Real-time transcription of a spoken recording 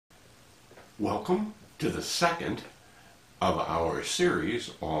Welcome to the second of our series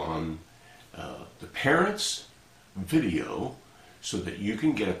on the parents' video so that you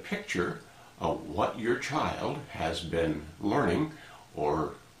can get a picture of what your child has been learning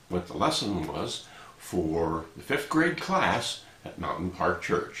or what the lesson was for the 5th grade class at Mountain Park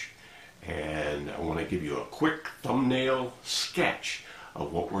Church. And I want to give you a quick thumbnail sketch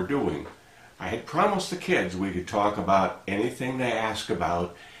of what we're doing. I had promised the kids we could talk about anything they ask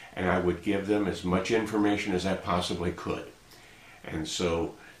about, and I would give them as much information as I possibly could. And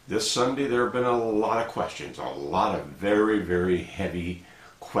so this Sunday there have been a lot of questions, a lot of very, very heavy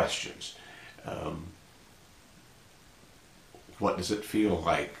questions. What does it feel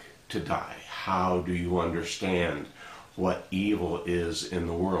like to die? How do you understand what evil is in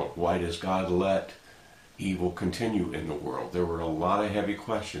the world? Why does God let evil continue in the world? There were a lot of heavy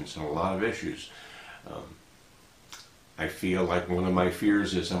questions and a lot of issues. I feel like one of my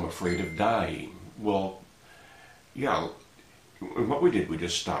fears is I'm afraid of dying. Well, yeah, what we did, we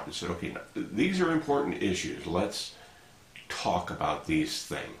just stopped and said, okay, these are important issues. Let's talk about these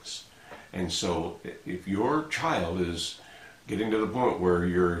things. And so if your child is getting to the point where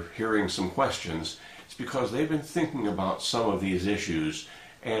you're hearing some questions, it's because they've been thinking about some of these issues,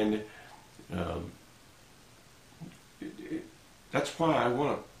 and that's why I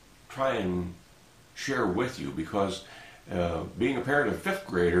want to try and share with you, because being a parent of a 5th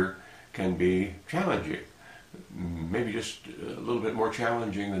grader can be challenging. Maybe just a little bit more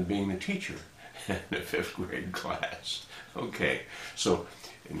challenging than being the teacher in a 5th grade class. Okay, so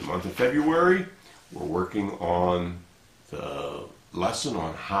in the month of February, we're working on the lesson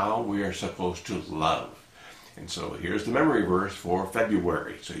on how we are supposed to love. And so here's the memory verse for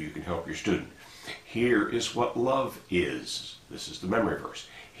February, so you can help your student. Here is what love is. This is the memory verse.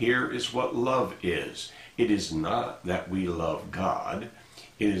 Here is what love is. It is not that we love God.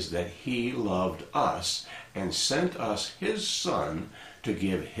 It is that He loved us and sent us His Son to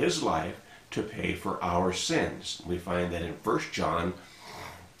give His life to pay for our sins. We find that in 1 John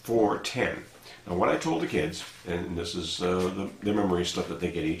 4:10. Now, what I told the kids, and this is the memory slip that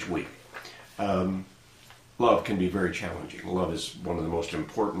they get each week, love can be very challenging. Love is one of the most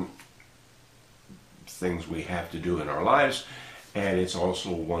important things we have to do in our lives, and it's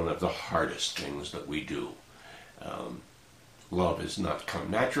also one of the hardest things that we do. Love has not come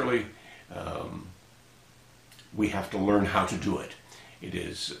naturally. We have to learn how to do it. It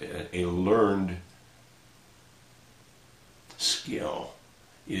is a learned skill.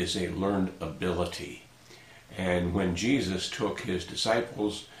 It is a learned ability. And when Jesus took His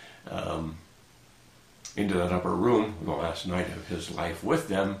disciples into that upper room, the last night of His life with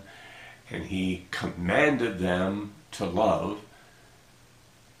them, and He commanded them to love,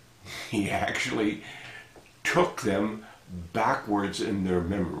 He actually took them backwards in their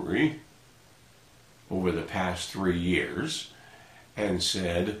memory over the past 3 years and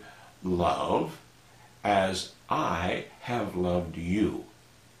said, love as I have loved you.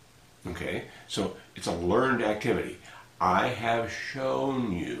 Okay, so it's a learned activity. I have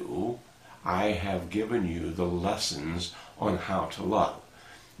shown you, I have given you the lessons on how to love.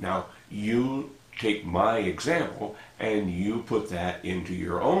 Now, you take my example and you put that into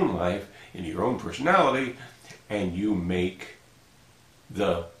your own life, into your own personality, and you make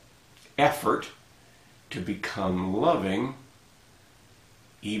the effort to become loving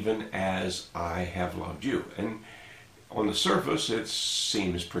even as I have loved you. And on the surface, it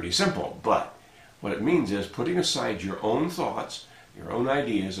seems pretty simple, but what it means is putting aside your own thoughts, your own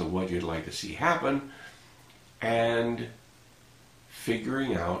ideas of what you'd like to see happen, and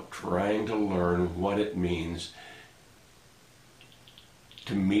figuring out, trying to learn what it means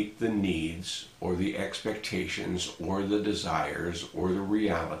to meet the needs or the expectations or the desires or the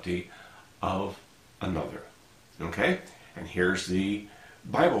reality of another. Okay? And here's the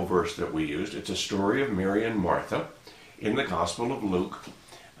Bible verse that we used. It's a story of Mary and Martha in the Gospel of Luke.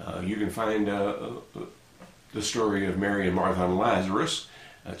 You can find the story of Mary and Martha and Lazarus.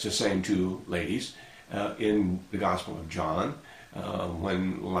 It's the same two ladies in the Gospel of John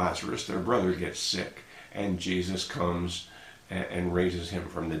when Lazarus, their brother, gets sick and Jesus comes and raises him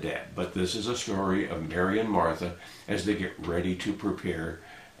from the dead. But this is a story of Mary and Martha as they get ready to prepare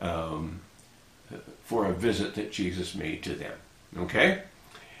for a visit that Jesus made to them. Okay?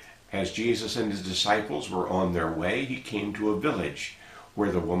 As Jesus and His disciples were on their way, He came to a village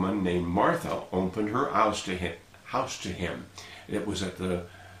where the woman named Martha opened her house to him. It was at the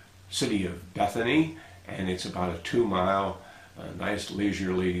city of Bethany, and it's about a 2-mile, nice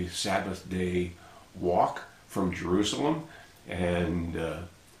leisurely Sabbath day walk from Jerusalem. And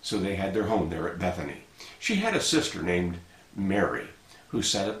so they had their home there at Bethany. She had a sister named Mary, who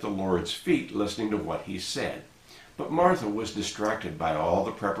sat at the Lord's feet listening to what he said. But Martha was distracted by all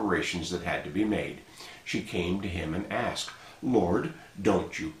the preparations that had to be made. She came to him and asked, "Lord,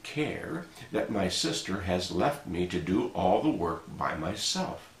 don't you care that my sister has left me to do all the work by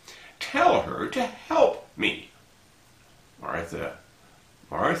myself? Tell her to help me." "Martha,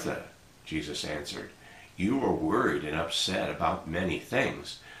 Martha," Jesus answered, "you are worried and upset about many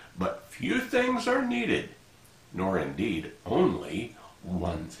things, but few things are needed, nor indeed only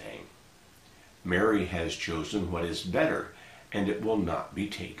one thing. Mary has chosen what is better, and it will not be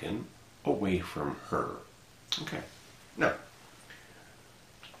taken away from her." Okay. Now,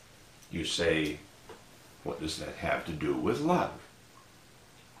 you say, what does that have to do with love?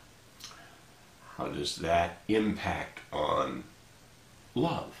 How does that impact on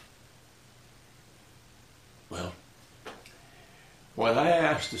love? Well, what I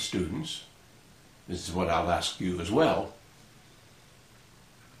ask the students, this is what I'll ask you as well.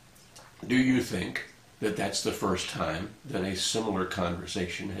 Do you think that that's the first time that a similar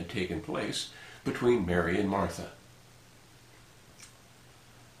conversation had taken place between Mary and Martha?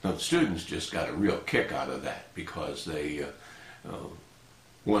 Now, the students just got a real kick out of that because they,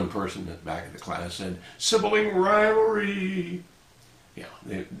 one person at the back of the class said, "Sibling rivalry." Yeah,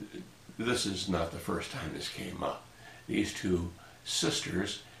 this is not the first time this came up. These two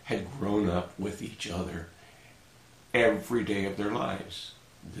sisters had grown up with each other every day of their lives.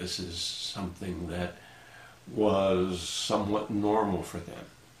 This is something that was somewhat normal for them.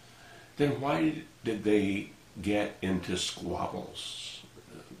 Then why did they get into squabbles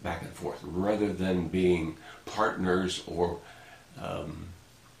back and forth rather than being partners or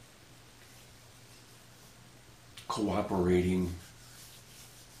cooperating,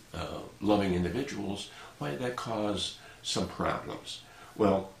 loving individuals? Why did that cause some problems?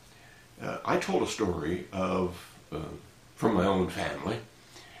 Well, I told a story of from my own family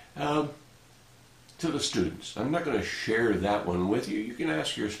to the students. I'm not going to share that one with you. You can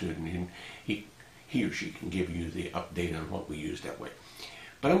ask your student, and he or she can give you the update on what we use that way.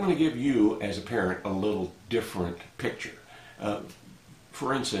 But I'm going to give you, as a parent, a little different picture.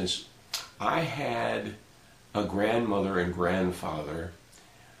 For instance, I had a grandmother and grandfather,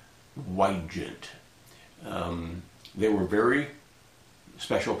 Wygant. They were very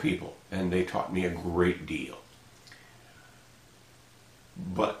special people, and they taught me a great deal.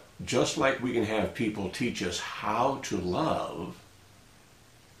 But just like we can have people teach us how to love,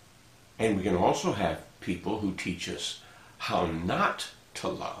 and we can also have people who teach us how not to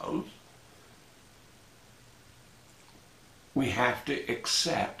love, we have to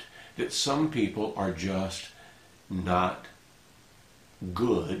accept that some people are just not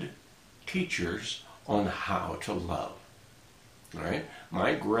good teachers on how to love. All right?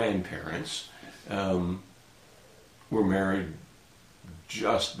 My grandparents were married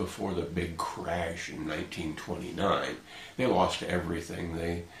just before the big crash in 1929. They lost everything.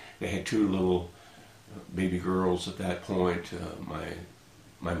 They had two little baby girls at that point,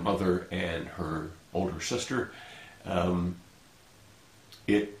 my mother and her older sister.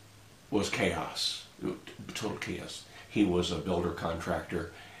 It was chaos, total chaos. He was a builder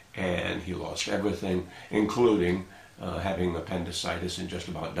contractor, and he lost everything, including having appendicitis and just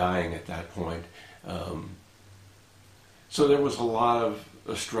about dying at that point. So there was a lot of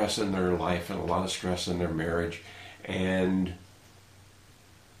stress in their life and a lot of stress in their marriage. And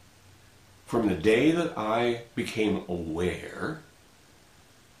from the day that I became aware,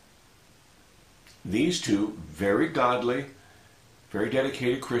 these two very godly, very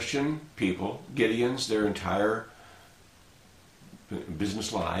dedicated Christian people, Gideons, their entire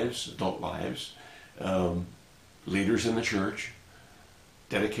business lives, adult lives, leaders in the church,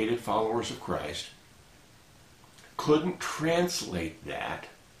 dedicated followers of Christ, couldn't translate that,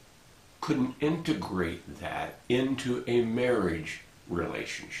 couldn't integrate that into a marriage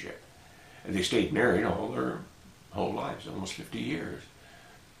relationship. And they stayed married all their whole lives, almost 50 years.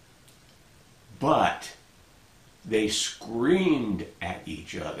 But they screamed at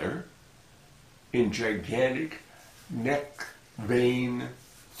each other in gigantic neck vein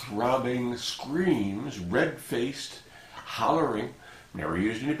throbbing screams, red-faced, hollering, never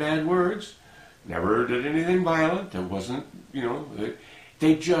used any bad words, never did anything violent. There wasn't,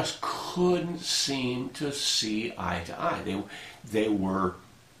 they just couldn't seem to see eye to eye. They were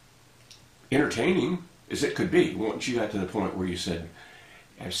entertaining as it could be. Once you got to the point where you said,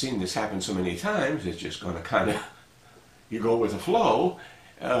 I've seen this happen so many times, it's just going to kind of, you go with the flow.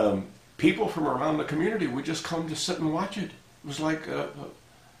 People from around the community would just come to sit and watch it. It was like a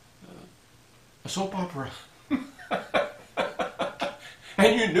soap opera.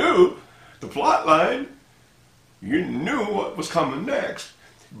 And you knew the plot line. You knew what was coming next.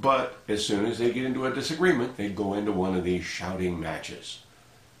 But as soon as they get into a disagreement, they go into one of these shouting matches.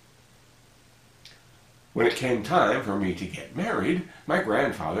 When it came time for me to get married, my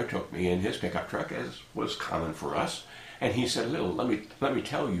grandfather took me in his pickup truck, as was common for us, and he said, let me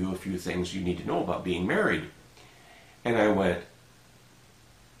tell you a few things you need to know about being married. And I went,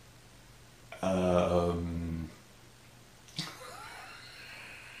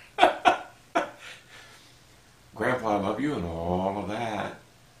 Grandpa, I love you and all of that,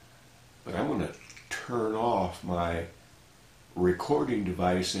 but I'm going to turn off my recording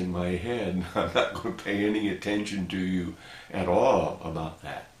device in my head. I'm not going to pay any attention to you at all about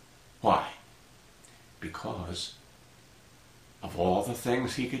that. Why? Because of all the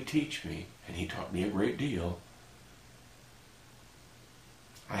things he could teach me, and he taught me a great deal,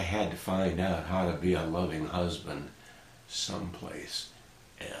 I had to find out how to be a loving husband someplace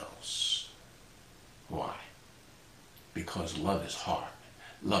else. Why? Because love is hard.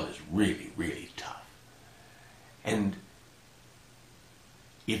 Love is really, really tough. And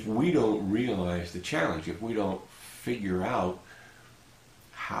if we don't realize the challenge, if we don't figure out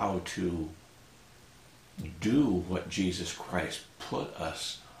how to do what Jesus Christ put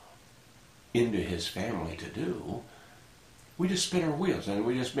us into his family to do, we just spin our wheels and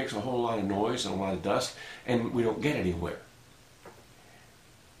we just make a whole lot of noise and a lot of dust and we don't get anywhere.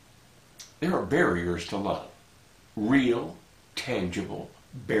 There are barriers to love. Real, tangible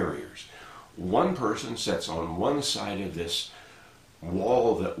barriers. One person sits on one side of this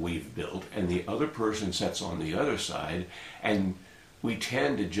wall that we've built and the other person sits on the other side, and we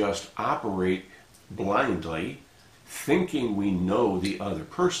tend to just operate blindly thinking we know the other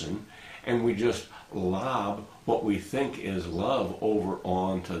person, and we just lob what we think is love over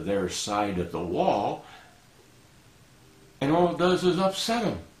onto their side of the wall, and all it does is upset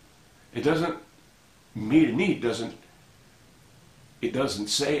them. It doesn't meet a need. It doesn't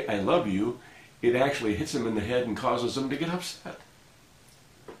say I love you. It actually hits them in the head and causes them to get upset.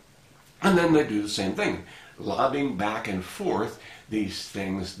 And then they do the same thing, lobbing back and forth these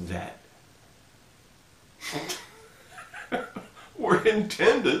things that were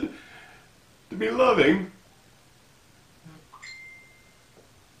intended to be loving,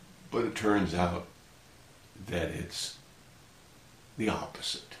 but it turns out that it's the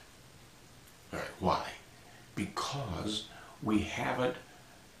opposite. All right, why? Because we haven't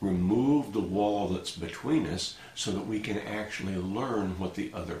removed the wall that's between us so that we can actually learn what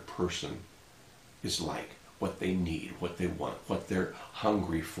the other person is like, what they need, what they want, what they're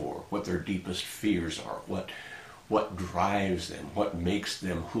hungry for, what their deepest fears are, what drives them, what makes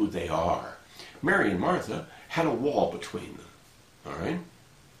them who they are. Mary and Martha had a wall between them, all right?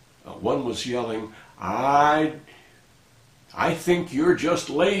 One was yelling, I think you're just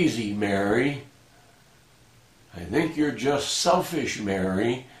lazy, Mary. I think you're just selfish,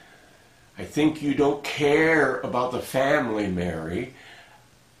 Mary. I think you don't care about the family, Mary.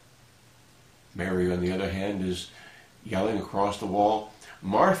 Mary, on the other hand, is yelling across the wall,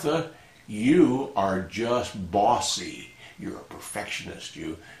 Martha, you are just bossy. You're a perfectionist.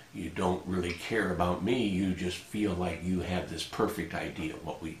 You don't really care about me. You just feel like you have this perfect idea of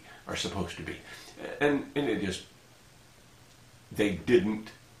what we are supposed to be. And it just, they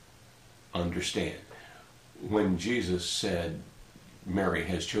didn't understand. When Jesus said, Mary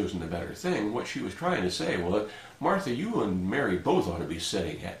has chosen the better thing, what she was trying to say was, Martha, you and Mary both ought to be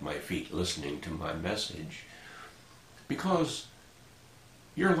sitting at my feet listening to my message, because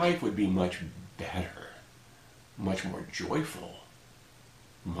your life would be much better, much more joyful,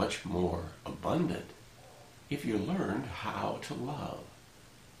 much more abundant if you learned how to love.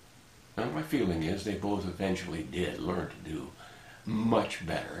 Now, my feeling is they both eventually did learn to do much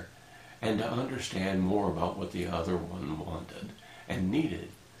better and to understand more about what the other one wanted and needed.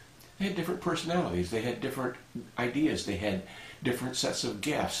 They had different personalities. They had different ideas. They had different sets of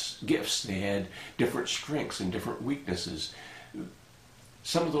gifts. They had different strengths and different weaknesses.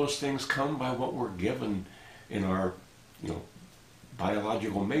 Some of those things come by what we're given in our,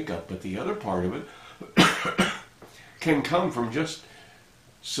 biological makeup, but the other part of it can come from just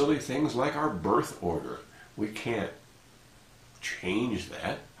silly things like our birth order. We can't change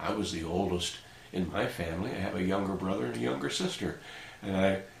that. I was the oldest in my family. I have a younger brother and a younger sister. And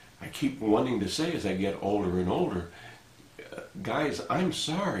I keep wanting to say as I get older and older, guys, I'm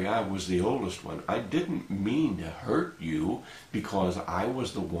sorry I was the oldest one. I didn't mean to hurt you because I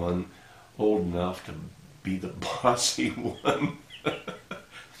was the one old enough to be the bossy one.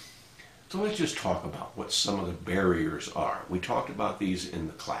 So let's just talk about what some of the barriers are. We talked about these in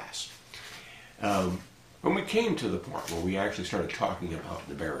the class. When we came to the point where we actually started talking about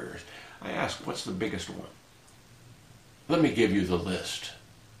the barriers, I asked, what's the biggest one? Let me give you the list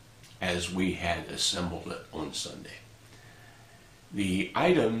as we had assembled it on Sunday. The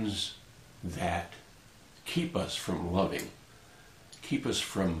items that keep us from loving, keep us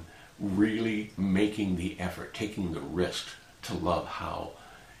from really making the effort, taking the risk to love how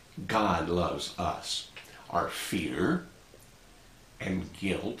God loves us, are fear and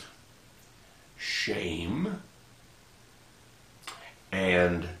guilt, shame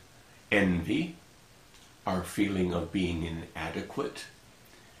and envy, our feeling of being inadequate,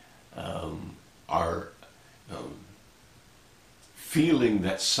 our feeling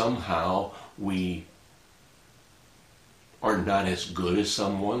that somehow we are not as good as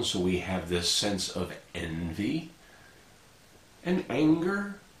someone, so we have this sense of envy, and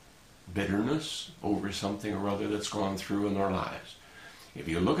anger, bitterness over something or other that's gone through in our lives. If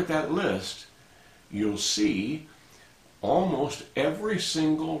you look at that list, you'll see almost every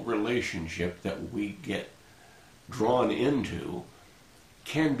single relationship that we get drawn into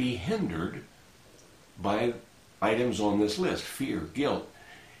can be hindered by items on this list: fear, guilt,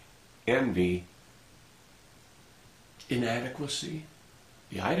 envy, inadequacy.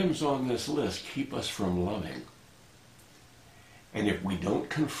 The items on this list keep us from loving. And if we don't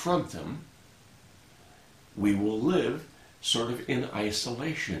confront them, we will live sort of in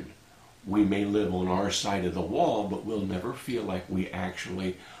isolation. We may live on our side of the wall, but we'll never feel like we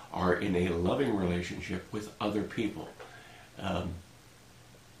actually are in a loving relationship with other people.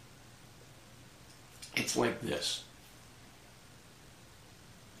 It's like this.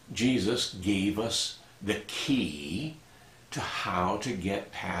 Jesus gave us the key to how to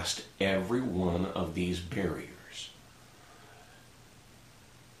get past every one of these barriers.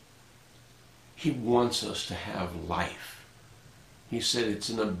 He wants us to have life. He said it's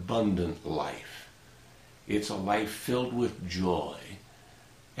an abundant life. It's a life filled with joy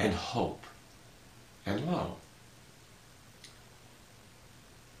and hope and love.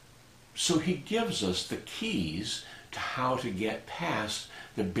 So he gives us the keys to how to get past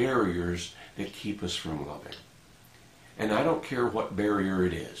the barriers that keep us from loving. And I don't care what barrier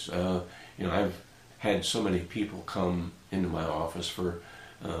it is. I've had so many people come into my office for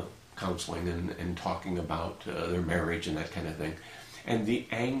counseling and talking about their marriage and that kind of thing. And the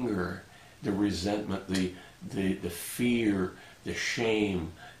anger, the resentment, the fear, the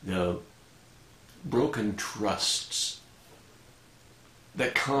shame, the broken trusts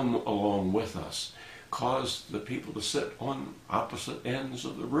that come along with us cause the people to sit on opposite ends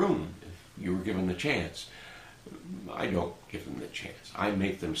of the room if you were given the chance. I don't give them the chance. I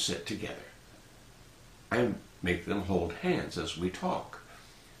make them sit together. I make them hold hands as we talk.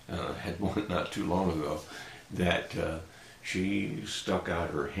 Had one not too long ago that she stuck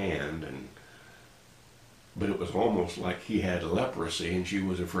out her hand, but it was almost like he had leprosy and she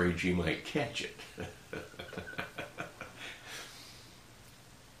was afraid she might catch it.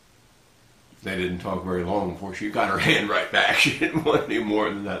 They didn't talk very long before she got her hand right back. She didn't want any more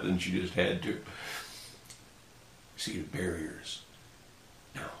than that, than she just had to. See the barriers.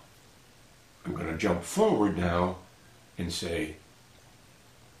 Now, I'm going to jump forward now and say,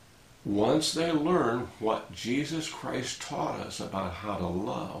 once they learn what Jesus Christ taught us about how to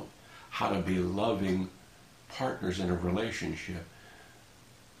love, how to be loving partners in a relationship,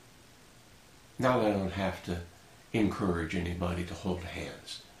 now they don't have to encourage anybody to hold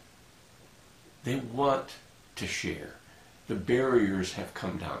hands. They want to share. The barriers have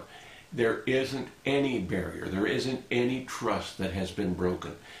come down. There isn't any barrier. There isn't any trust that has been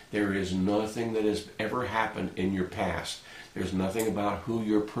broken. There is nothing that has ever happened in your past. There's nothing about who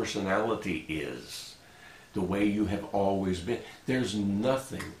your personality is, the way you have always been. There's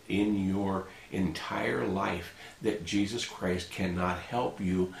nothing in your entire life that Jesus Christ cannot help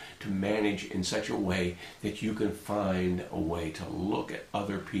you to manage in such a way that you can find a way to look at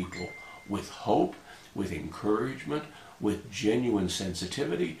other people with hope, with encouragement, with genuine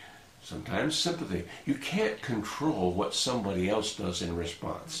sensitivity, sometimes sympathy. You can't control what somebody else does in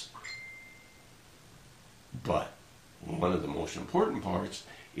response. But one of the most important parts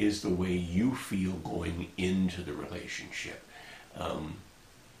is the way you feel going into the relationship.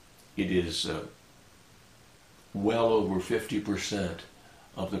 It is well over 50%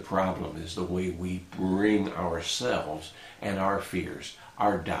 of the problem is the way we bring ourselves and our fears,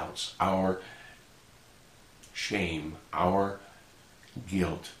 our doubts, our shame, our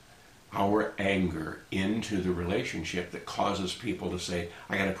guilt, our anger into the relationship that causes people to say,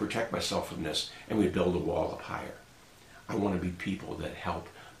 I got to protect myself from this, and we build a wall up higher. I want to be people that help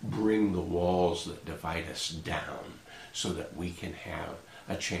bring the walls that divide us down so that we can have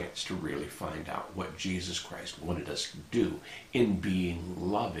a chance to really find out what Jesus Christ wanted us to do in being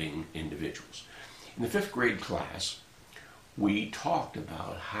loving individuals. In the 5th grade class, we talked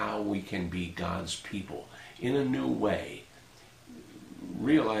about how we can be God's people in a new way,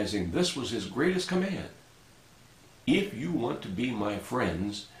 realizing this was his greatest command. If you want to be my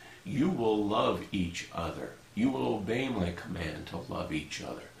friends, you will love each other. You will obey my command to love each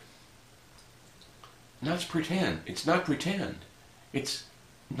other. Not pretend. It's not pretend. It's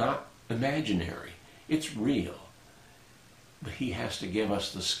not imaginary. It's real. But he has to give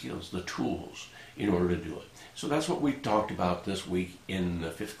us the skills, the tools, in order to do it. So that's what we talked about this week in the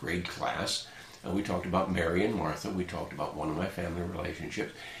 5th grade class. We talked about Mary and Martha. We talked about one of my family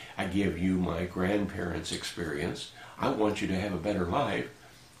relationships. I give you my grandparents' experience. I want you to have a better life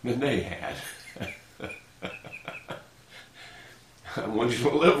than they had. I want you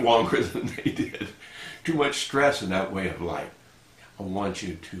to live longer than they did. Too much stress in that way of life. I want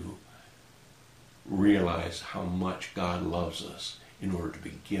you to realize how much God loves us in order to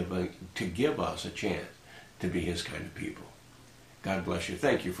give us a chance to be his kind of people. God bless you.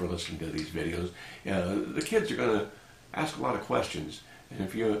 Thank you for listening to these videos. The kids are going to ask a lot of questions, and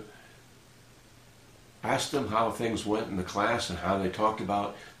if you ask them how things went in the class and how they talked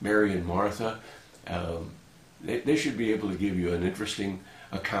about Mary and Martha, they should be able to give you an interesting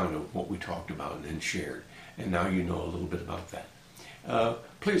account of what we talked about and shared. And now you know a little bit about that.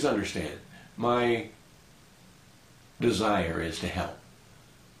 Please understand, my desire is to help,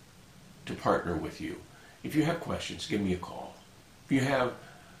 to partner with you. If you have questions, give me a call. If you have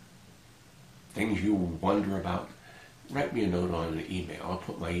things you wonder about, write me a note on an email. I'll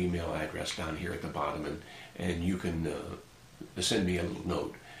put my email address down here at the bottom, and you can send me a little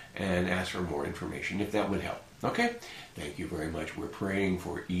note and ask for more information if that would help. Okay? Thank you very much. We're praying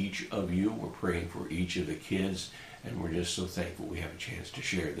for each of you. We're praying for each of the kids, and we're just so thankful we have a chance to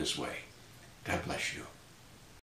share this way. God bless you.